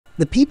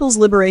The People's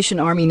Liberation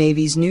Army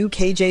Navy's new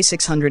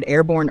KJ-600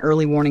 airborne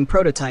early warning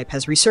prototype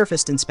has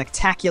resurfaced in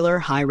spectacular,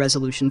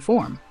 high-resolution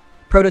form.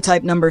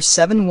 Prototype number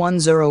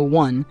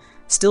 7101,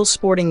 still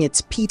sporting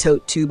its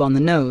pitot tube on the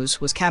nose,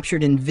 was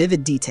captured in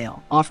vivid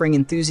detail, offering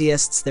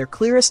enthusiasts their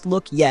clearest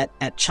look yet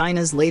at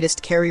China's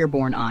latest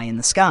carrier-borne eye in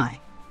the sky.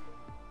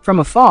 From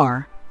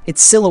afar,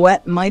 its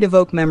silhouette might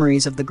evoke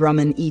memories of the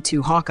Grumman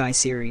E-2 Hawkeye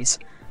series,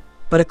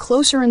 but a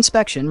closer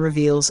inspection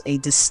reveals a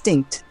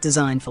distinct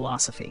design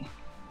philosophy.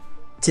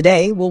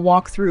 Today, we'll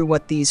walk through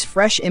what these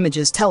fresh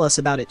images tell us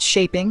about its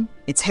shaping,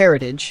 its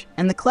heritage,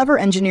 and the clever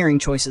engineering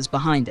choices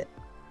behind it.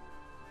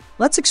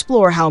 Let's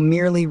explore how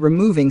merely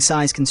removing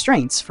size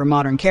constraints for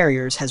modern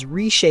carriers has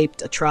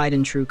reshaped a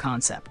tried-and-true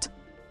concept.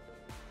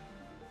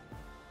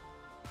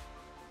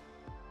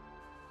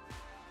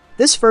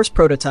 This first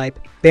prototype,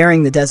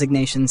 bearing the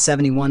designation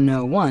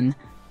 7101,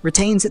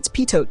 retains its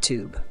pitot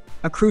tube,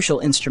 a crucial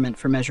instrument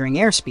for measuring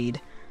airspeed,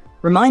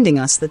 reminding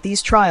us that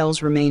these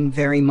trials remain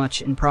very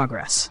much in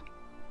progress.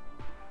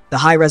 The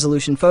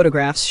high-resolution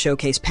photographs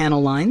showcase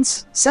panel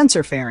lines,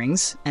 sensor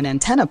fairings, and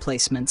antenna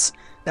placements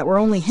that were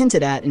only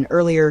hinted at in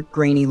earlier,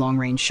 grainy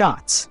long-range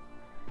shots.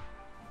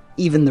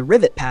 Even the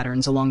rivet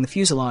patterns along the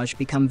fuselage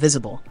become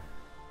visible,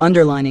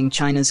 underlining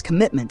China's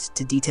commitment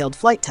to detailed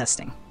flight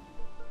testing.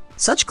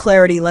 Such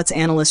clarity lets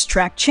analysts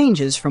track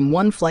changes from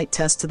one flight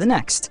test to the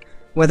next,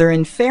 whether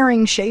in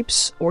fairing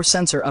shapes or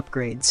sensor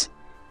upgrades.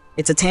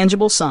 It's a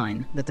tangible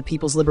sign that the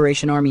People's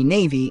Liberation Army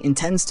Navy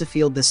intends to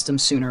field this system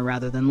sooner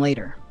rather than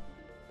later.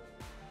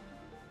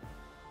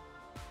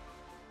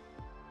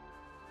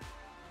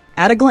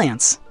 At a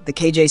glance, the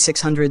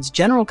KJ-600's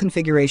general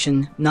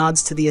configuration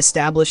nods to the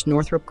established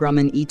Northrop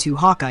Grumman E-2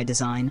 Hawkeye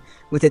design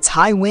with its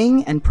high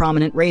wing and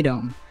prominent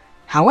radome.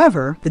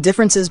 However, the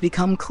differences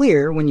become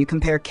clear when you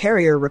compare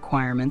carrier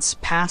requirements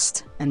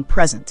past and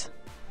present.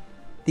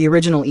 The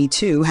original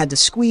E-2 had to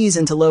squeeze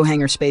into low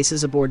hangar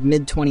spaces aboard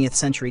mid-20th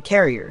century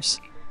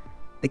carriers.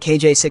 The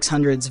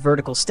KJ-600's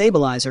vertical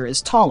stabilizer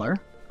is taller,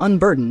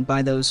 unburdened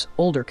by those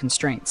older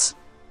constraints.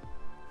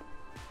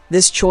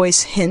 This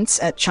choice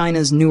hints at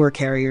China's newer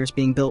carriers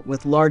being built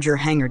with larger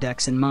hangar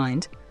decks in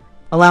mind,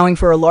 allowing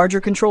for a larger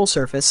control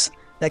surface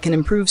that can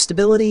improve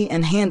stability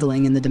and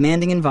handling in the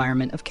demanding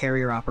environment of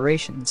carrier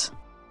operations.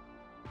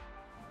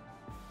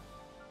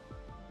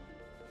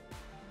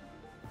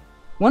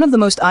 One of the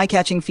most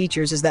eye-catching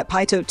features is that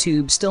pitot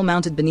tube still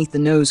mounted beneath the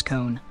nose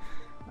cone,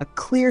 a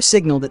clear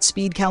signal that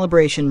speed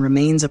calibration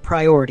remains a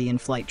priority in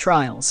flight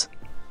trials.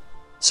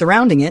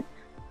 Surrounding it,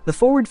 the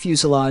forward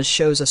fuselage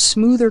shows a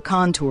smoother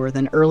contour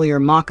than earlier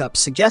mock-ups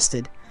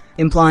suggested,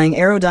 implying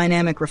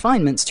aerodynamic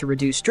refinements to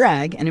reduce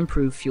drag and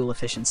improve fuel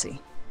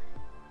efficiency.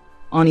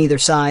 On either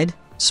side,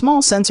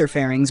 small sensor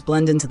fairings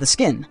blend into the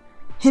skin,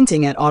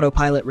 hinting at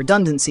autopilot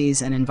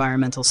redundancies and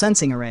environmental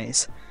sensing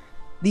arrays.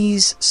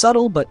 These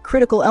subtle but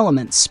critical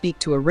elements speak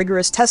to a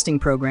rigorous testing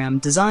program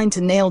designed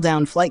to nail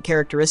down flight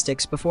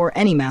characteristics before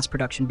any mass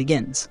production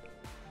begins.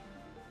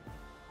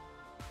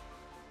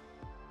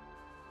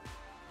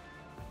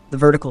 The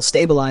vertical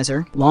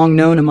stabilizer, long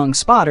known among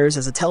spotters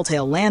as a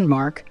telltale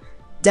landmark,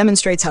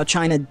 demonstrates how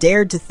China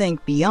dared to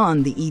think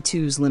beyond the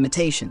E-2's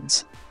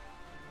limitations.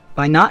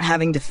 By not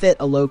having to fit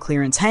a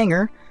low-clearance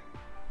hangar,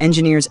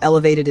 engineers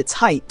elevated its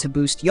height to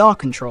boost yaw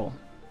control,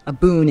 a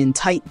boon in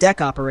tight deck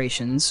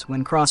operations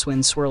when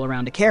crosswinds swirl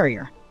around a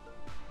carrier.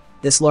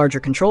 This larger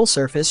control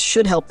surface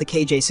should help the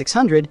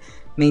KJ-600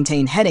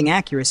 maintain heading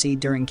accuracy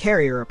during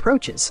carrier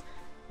approaches,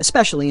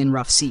 especially in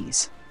rough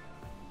seas.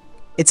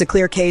 It's a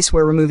clear case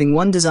where removing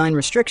one design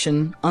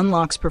restriction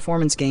unlocks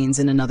performance gains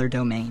in another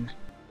domain.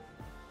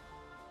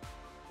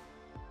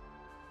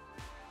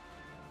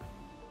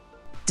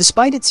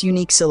 Despite its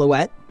unique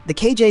silhouette, the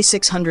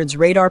KJ-600's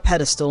radar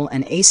pedestal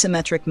and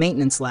asymmetric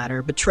maintenance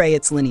ladder betray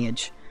its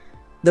lineage.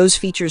 Those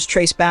features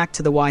trace back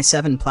to the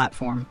Y-7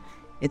 platform,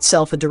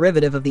 itself a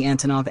derivative of the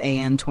Antonov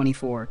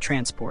AN-24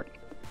 transport.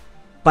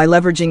 By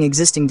leveraging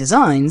existing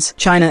designs,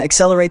 China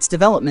accelerates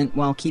development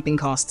while keeping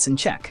costs in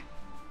check.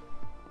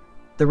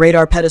 The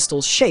radar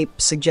pedestal's shape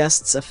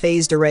suggests a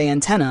phased array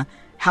antenna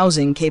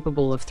housing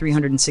capable of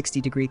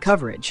 360-degree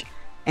coverage,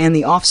 and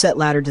the offset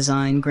ladder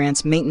design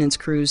grants maintenance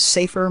crews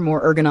safer,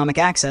 more ergonomic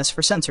access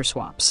for sensor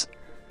swaps.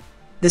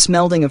 This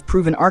melding of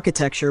proven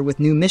architecture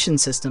with new mission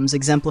systems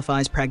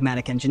exemplifies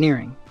pragmatic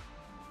engineering.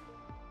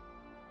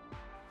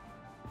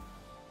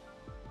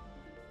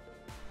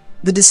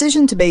 The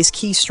decision to base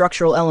key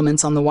structural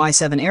elements on the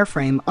Y-7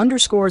 airframe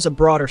underscores a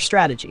broader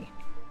strategy: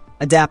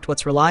 adapt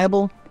what's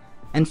reliable,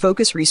 and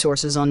focus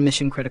resources on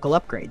mission-critical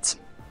upgrades.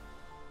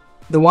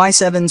 The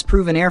Y-7's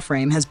proven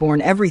airframe has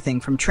borne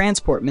everything from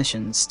transport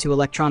missions to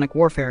electronic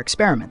warfare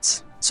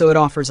experiments, so it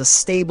offers a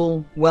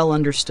stable,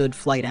 well-understood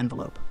flight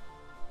envelope.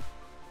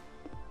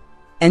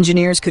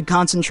 Engineers could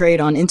concentrate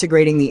on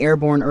integrating the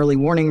airborne early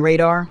warning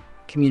radar,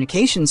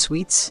 communication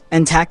suites,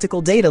 and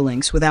tactical data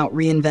links without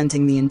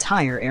reinventing the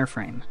entire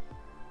airframe.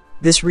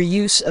 This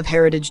reuse of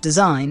heritage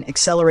design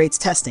accelerates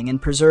testing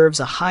and preserves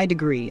a high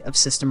degree of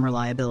system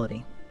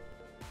reliability.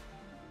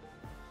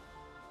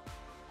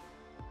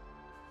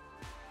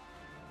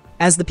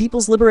 As the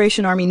People's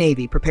Liberation Army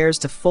Navy prepares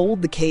to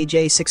fold the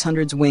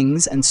KJ-600's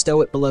wings and stow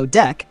it below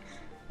deck,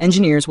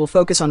 engineers will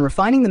focus on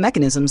refining the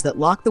mechanisms that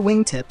lock the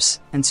wingtips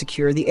and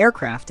secure the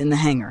aircraft in the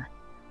hangar.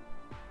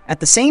 At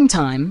the same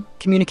time,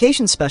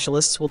 communications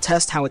specialists will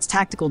test how its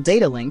tactical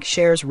data link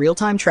shares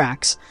real-time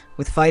tracks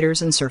with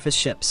fighters and surface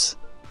ships.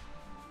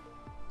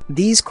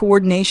 These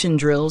coordination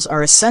drills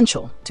are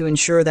essential to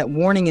ensure that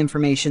warning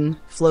information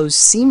flows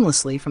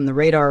seamlessly from the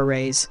radar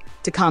arrays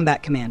to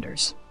combat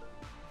commanders.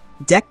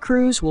 Deck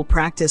crews will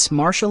practice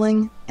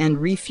marshalling and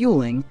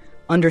refueling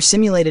under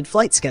simulated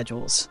flight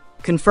schedules,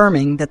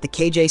 confirming that the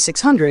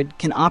KJ-600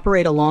 can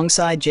operate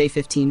alongside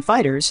J-15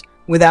 fighters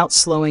without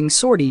slowing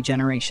sortie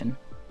generation.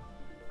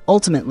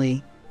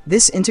 Ultimately,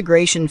 this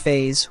integration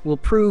phase will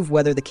prove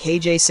whether the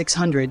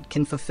KJ-600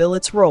 can fulfill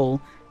its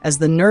role as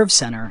the nerve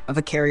center of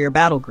a carrier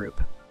battle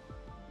group.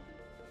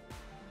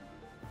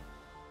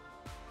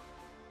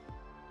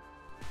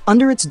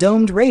 Under its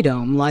domed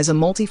radome lies a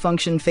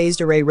multifunction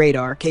phased array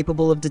radar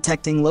capable of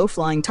detecting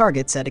low-flying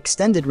targets at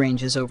extended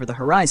ranges over the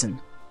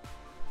horizon.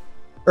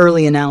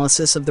 Early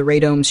analysis of the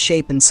radome's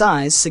shape and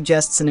size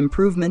suggests an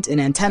improvement in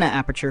antenna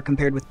aperture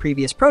compared with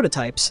previous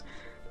prototypes,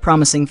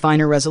 promising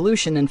finer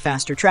resolution and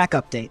faster track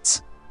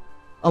updates.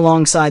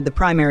 Alongside the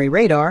primary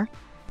radar,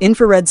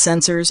 infrared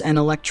sensors and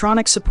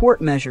electronic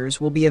support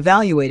measures will be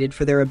evaluated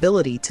for their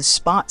ability to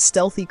spot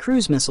stealthy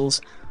cruise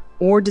missiles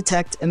or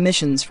detect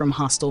emissions from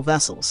hostile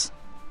vessels.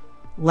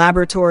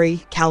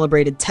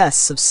 Laboratory-calibrated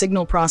tests of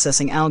signal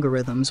processing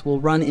algorithms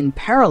will run in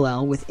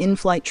parallel with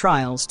in-flight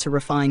trials to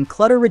refine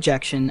clutter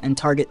rejection and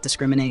target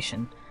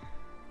discrimination.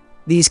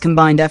 These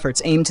combined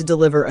efforts aim to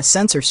deliver a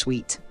sensor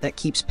suite that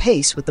keeps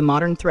pace with the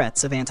modern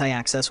threats of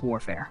anti-access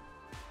warfare.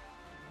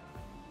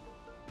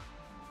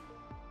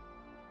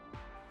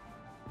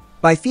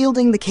 By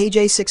fielding the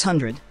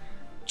KJ-600,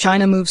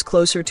 China moves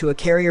closer to a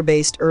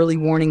carrier-based early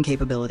warning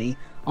capability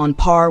on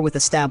par with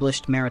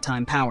established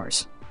maritime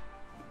powers.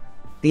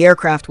 The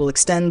aircraft will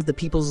extend the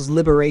People's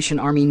Liberation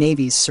Army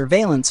Navy's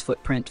surveillance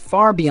footprint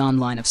far beyond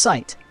line of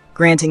sight,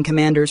 granting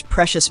commanders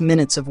precious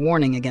minutes of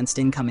warning against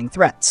incoming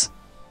threats.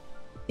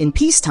 In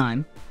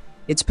peacetime,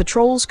 its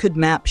patrols could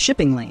map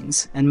shipping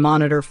lanes and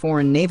monitor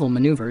foreign naval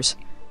maneuvers,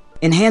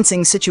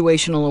 enhancing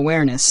situational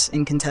awareness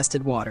in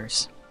contested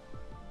waters.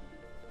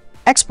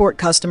 Export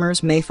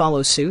customers may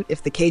follow suit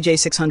if the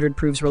KJ-600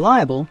 proves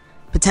reliable,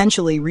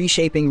 potentially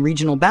reshaping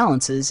regional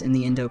balances in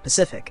the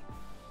Indo-Pacific.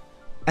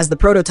 As the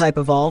prototype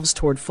evolves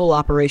toward full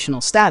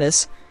operational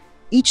status,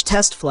 each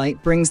test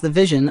flight brings the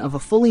vision of a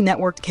fully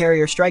networked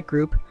carrier strike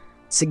group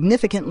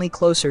significantly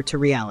closer to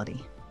reality.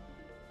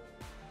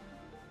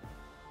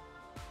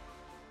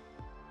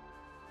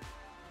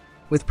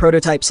 With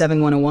Prototype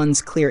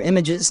 7101's clear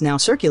images now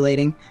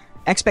circulating,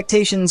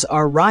 expectations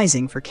are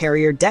rising for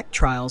carrier deck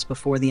trials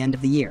before the end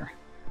of the year.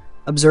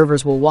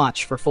 Observers will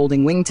watch for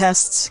folding wing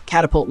tests,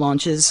 catapult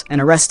launches, and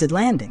arrested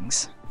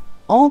landings,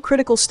 all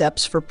critical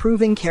steps for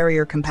proving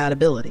carrier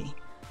compatibility.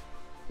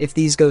 If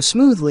these go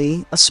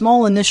smoothly, a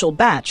small initial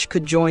batch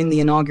could join the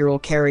inaugural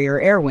carrier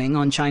air wing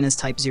on China's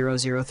Type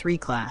 003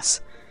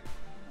 class.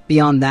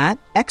 Beyond that,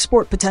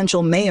 export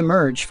potential may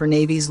emerge for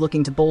navies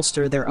looking to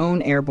bolster their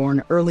own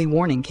airborne early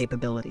warning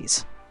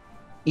capabilities.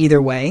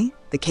 Either way,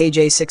 the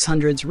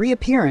KJ-600's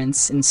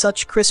reappearance in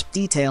such crisp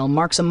detail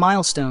marks a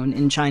milestone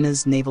in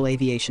China's naval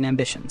aviation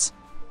ambitions.